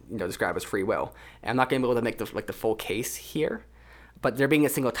I would describe as free will. And I'm not going to be able to make the full case here, but there being a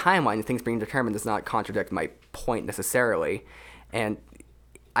single timeline and things being determined does not contradict my point necessarily. And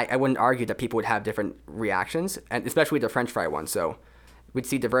I wouldn't argue that people would have different reactions, and especially the French fry one. So we'd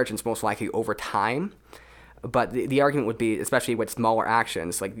see divergence most likely over time. But the argument would be, especially with smaller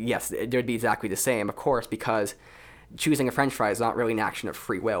actions, like, yes, they'd be exactly the same, of course, because choosing a French fry is not really an action of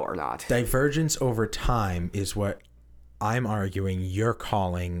free will or not. Divergence over time is what I'm arguing you're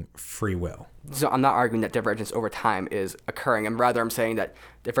calling free will. So I'm not arguing that divergence over time is occurring, and rather I'm saying that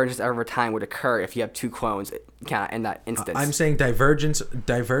divergence over time would occur if you have two clones kind of in that instance. I'm saying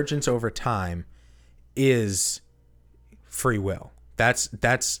divergence over time is free will. That's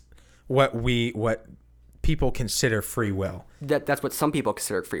what people consider free will. That's what some people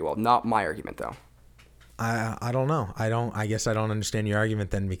consider free will, not my argument though. I don't know. I guess I don't understand your argument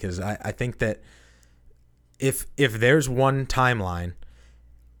then, because I think that if there's one timeline,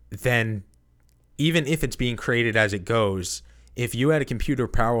 then even if it's being created as it goes, if you had a computer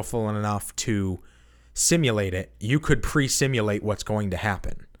powerful enough to simulate it, you could pre-simulate what's going to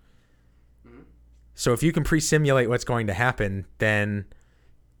happen. Mm-hmm. So if you can pre-simulate what's going to happen, then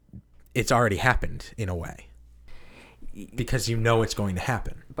it's already happened in a way, because you know it's going to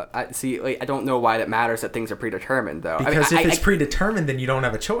happen. But I don't know why that matters that things are predetermined, though. Because if it's predetermined, then you don't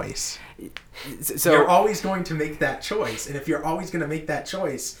have a choice. So you're always going to make that choice, and if you're always going to make that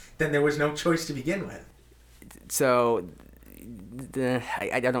choice, then there was no choice to begin with. So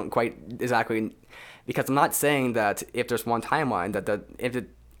I don't quite exactly, because I'm not saying that if there's one timeline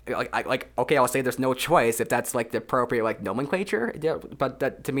okay, I'll say there's no choice if that's like the appropriate nomenclature, but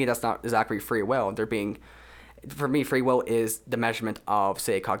that to me that's not exactly free will. For me, free will is the measurement of,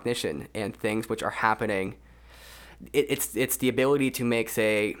 say, cognition and things which are happening. It's the ability to make,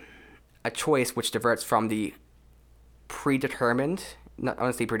 say, a choice which diverts from the predetermined. Not I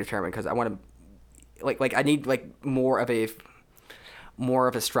want to say predetermined because I want to, I need more of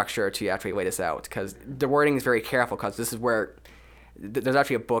a structure to actually lay this out, because the wording is very careful, because this is where there's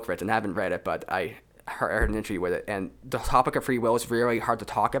actually a book written. I haven't read it, but I heard an interview with it, and the topic of free will is really hard to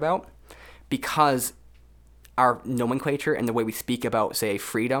talk about because our nomenclature and the way we speak about, say,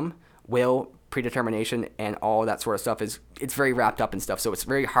 freedom, will, predetermination, and all that sort of stuff it's very wrapped up in stuff. So it's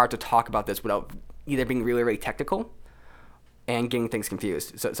very hard to talk about this without either being really, really technical and getting things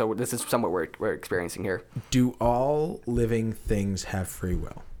confused. So this is somewhat we're experiencing here. Do all living things have free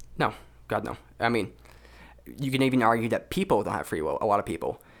will? No. God, no. I mean, you can even argue that people don't have free will, a lot of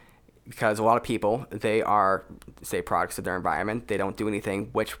people. Because a lot of people, they are, say, products of their environment. They don't do anything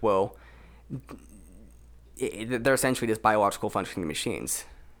which will... They're essentially just biological functioning machines.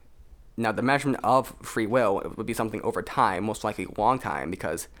 Now, the measurement of free will would be something over time, most likely a long time,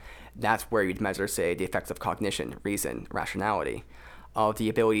 because that's where you'd measure, say, the effects of cognition, reason, rationality, of the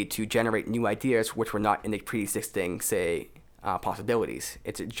ability to generate new ideas which were not in the pre-existing, say, possibilities.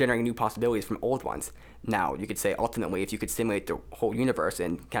 It's generating new possibilities from old ones. Now, you could say, ultimately, if you could simulate the whole universe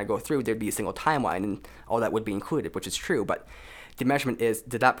and kind of go through, there'd be a single timeline, and all that would be included, which is true, but the measurement is,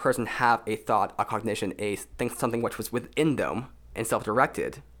 did that person have a thought, a cognition, something which was within them and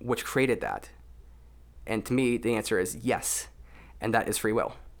self-directed, which created that? And to me, the answer is yes, and that is free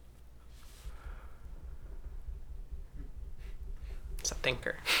will. It's a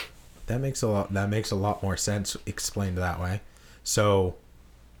thinker. That makes a lot more sense explained that way. So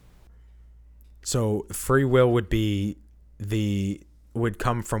free will would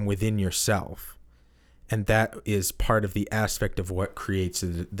come from within yourself. And that is part of the aspect of what creates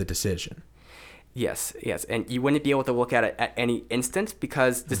the decision. Yes. And you wouldn't be able to look at it at any instant,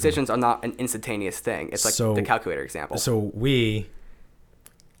 because decisions are not an instantaneous thing. It's like the calculator example. So we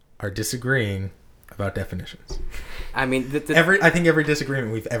are disagreeing about definitions. I mean, I think every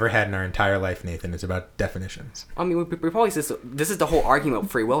disagreement we've ever had in our entire life, Nathan, is about definitions. I mean, we probably this is the whole argument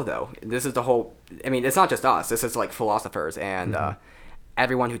of free will, though. This is the whole. I mean, it's not just us. This is like philosophers and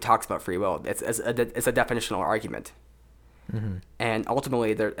everyone who talks about free will. It's a definitional argument. Mm-hmm. And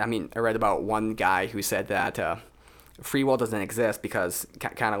ultimately, I read about one guy who said that free will doesn't exist because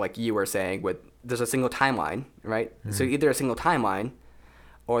kind of like you were saying, there's a single timeline, right? Mm-hmm. So either a single timeline,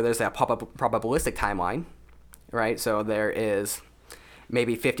 or there's a probabilistic timeline, right? So there is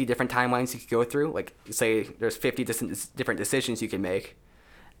maybe 50 different timelines you could go through. Like, say there's 50 different decisions you can make,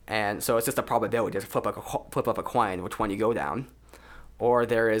 and so it's just a probability. Just flip up a coin which one you go down, or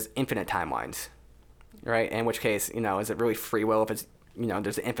there is infinite timelines, right? In which case, is it really free will if it's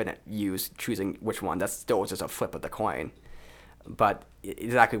there's infinite use choosing which one? That's still just a flip of the coin. But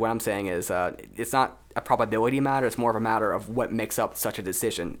exactly what I'm saying is it's not a probability matter. It's more of a matter of what makes up such a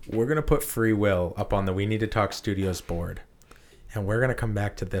decision. We're going to put free will up on the We Need to Talk Studios board. And we're going to come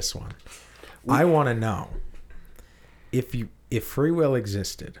back to this one. I want to know if free will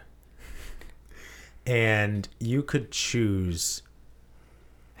existed and you could choose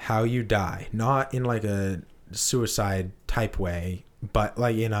how you die, not in like a suicide type way, but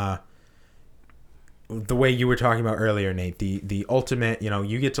like in the way you were talking about earlier, Nate, the ultimate,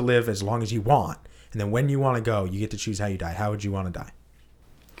 you get to live as long as you want. And then when you want to go, you get to choose how you die. How would you want to die?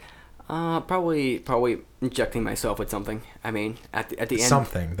 Probably injecting myself with something. I mean, at the end.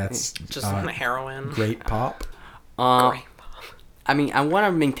 Something. That's just some heroin. Great pop. Great pop. I mean, I want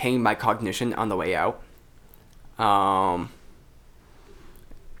to maintain my cognition on the way out. I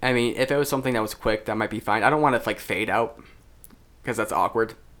mean, if it was something that was quick, that might be fine. I don't want to like fade out because that's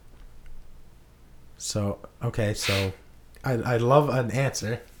awkward. So I love an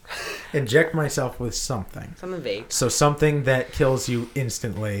answer. Inject myself with something. Something vague. So something that kills you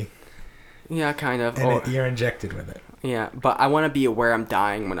instantly. Yeah, kind of. And you're injected with it. Yeah, but I want to be aware I'm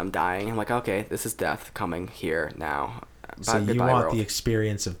dying when I'm dying. I'm like, okay, this is death coming here now. So you want the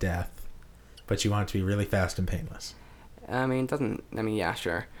experience of death, but you want it to be really fast and painless. Yeah,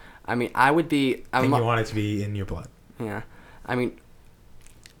 sure. I mean, I would be... And you want it to be in your blood. Yeah. I mean,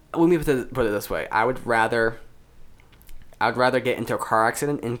 let me put it this way. I would rather get into a car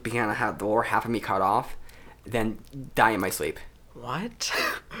accident and kind of have the lower half of me cut off than die in my sleep. What?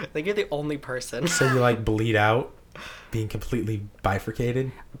 I think you're the only person. So you like bleed out, being completely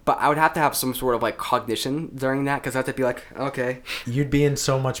bifurcated? But I would have to have some sort of like cognition during that because I have to be like, okay. You'd be in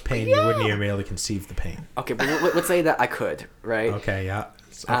so much pain you wouldn't even be able to conceive the pain. Okay, but let's say that I could, right? Okay, yeah.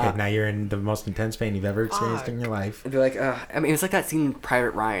 Okay, now you're in the most intense pain you've ever experienced in your life. It'd be like, I mean, it's like that scene in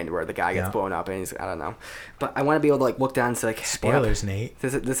Private Ryan where the guy gets blown up and he's, I don't know. But I want to be able to like look down and say like, spoilers, Nate.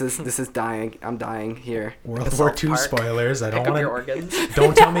 This is dying. I'm dying here. World War II spoilers. I don't want your organs.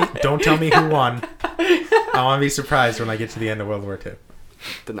 Don't tell me who won. I want to be surprised when I get to the end of World War II.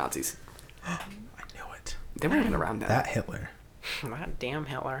 The Nazis. I knew it. They weren't even around then. That Hitler. That damn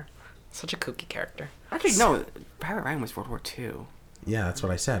Hitler. Such a kooky character. Actually, no. Private Ryan was World War II. Yeah, that's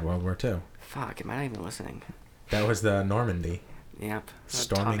what I said. World War II. Fuck, am I not even listening? That was the Normandy. Yep.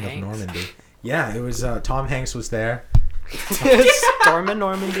 Storming of Normandy. Yeah, it was. Tom Hanks was there. Storm in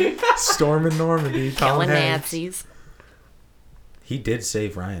Normandy. Storm in Normandy. Tom Killing Hanks. Nazis. He did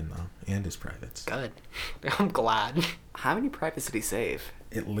save Ryan though, and his privates. Good. I'm glad. How many privates did he save?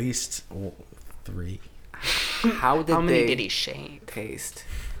 At least 3. How many did he shave? Taste.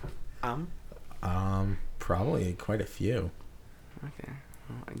 Probably quite a few. Okay.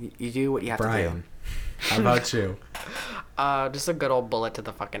 Well, you do what you have Brian, to do. How about you? Just a good old bullet to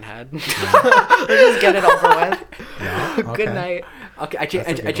the fucking head. Yeah. Just get it over with. Yeah, okay. Good night. Okay, I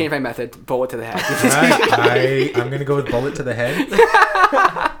changed my method. Bullet to the head. Alright, I'm gonna go with bullet to the head.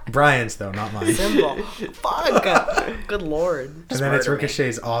 Brian's though, not mine. Symbol. Fuck. Good lord. And then it's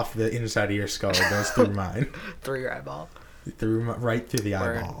ricochets off the inside of your skull. It goes through mine. Through your eyeball. Right through the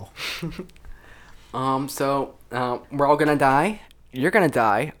eyeball. So we're all gonna die. You're gonna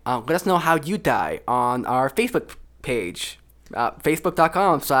die. Let us know how you die on our Facebook page,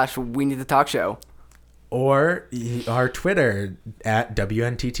 facebook.com/We Need to Talk Show, or our Twitter at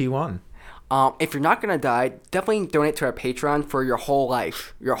WNTT1. If you're not gonna die, definitely donate to our Patreon for your whole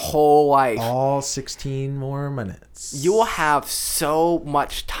life. Your whole life. All 16 more minutes. You will have so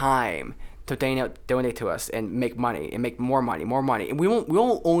much time to donate to us and make money and make more money. And we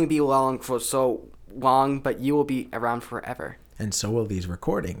won't only be along for so long, but you will be around forever. and so will these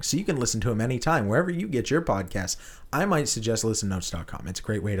recordings. So you can listen to them anytime, wherever you get your podcasts. I might suggest listennotes.com. It's a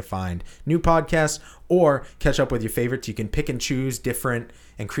great way to find new podcasts or catch up with your favorites. You can pick and choose different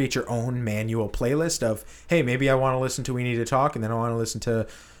and create your own manual playlist of, hey, maybe I want to listen to We Need to Talk, and then I want to listen to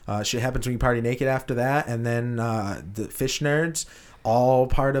Shit Happens When You Party Naked after that, and then the Fish Nerds, all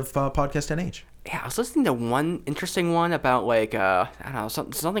part of Podcast NH. Yeah, I was listening to one interesting one about like I don't know,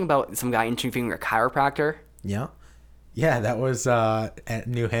 something about some guy interviewing a chiropractor. Yeah. Yeah, that was at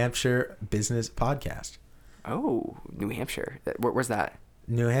New Hampshire Business Podcast. Oh, New Hampshire. Where's that?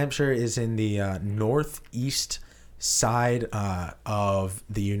 New Hampshire is in the northeast side of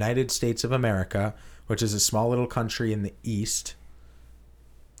the United States of America, which is a small little country in the east.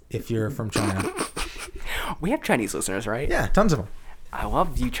 If you're from China. We have Chinese listeners, right? Yeah, tons of them. I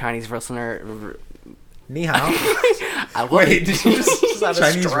love you, Chinese listener. Ni hao. I love Wait, did you just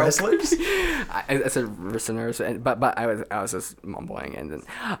Chinese stroke? wrestlers? I said listeners, but I was just mumbling, and then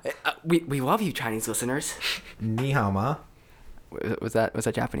we love you, Chinese listeners. Ni hao ma. Was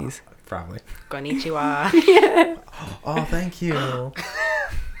that Japanese? Probably. Konnichiwa. Oh, thank you.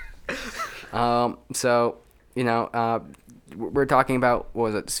 So we're talking about, what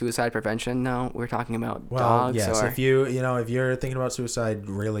was it, suicide prevention? No, we're talking about dogs. Yes. Or... If you're thinking about suicide,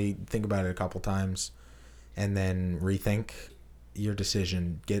 really think about it a couple times, and then rethink your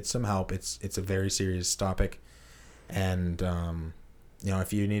decision. Get some help. It's a very serious topic, and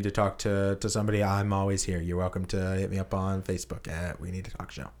if you need to talk to somebody, I'm always here. You're welcome to hit me up on Facebook at We Need to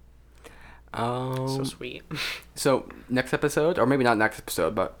Talk Show. So sweet. So next episode, or maybe not next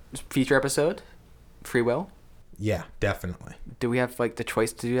episode, but future episode, free will. Yeah, definitely. Do we have like the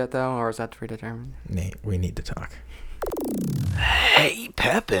choice to do that though, or is that predetermined? Nate, we need to talk. Hey,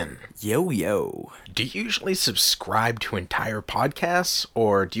 Pepin. Yo. Do you usually subscribe to entire podcasts,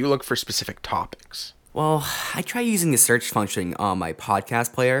 or do you look for specific topics? Well, I try using the search function on my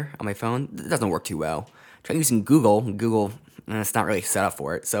podcast player on my phone. It doesn't work too well. Try using Google. Google, it's not really set up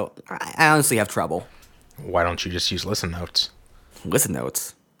for it, so I honestly have trouble. Why don't you just use Listen Notes? Listen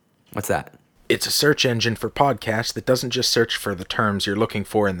Notes? What's that? It's a search engine for podcasts that doesn't just search for the terms you're looking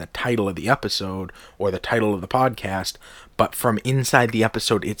for in the title of the episode or the title of the podcast, but from inside the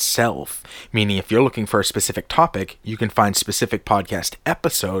episode itself. Meaning if you're looking for a specific topic, you can find specific podcast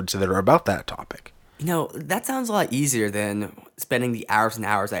episodes that are about that topic. That sounds a lot easier than spending the hours and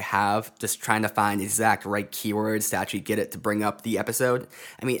hours I have just trying to find the exact right keywords to actually get it to bring up the episode.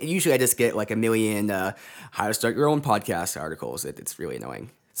 I mean, usually I just get like a million how to start your own podcast articles. It's really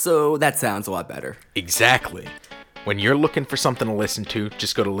annoying. So that sounds a lot better. Exactly. When you're looking for something to listen to,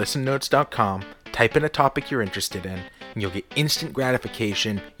 just go to listennotes.com, type in a topic you're interested in, and you'll get instant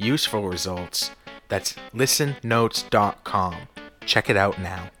gratification, useful results. That's listennotes.com. Check it out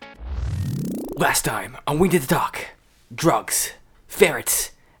now. Last time on We Did the Talk, drugs,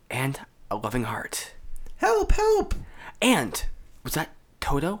 ferrets, and a loving heart. Help! And was that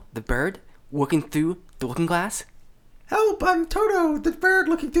Toto, the bird, looking through the looking glass? Help! I'm Toto, the bird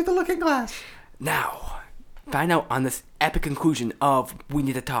looking through the looking glass. Now, find out on this epic conclusion of We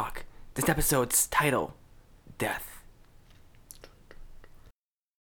Need to Talk. This episode's title, Death.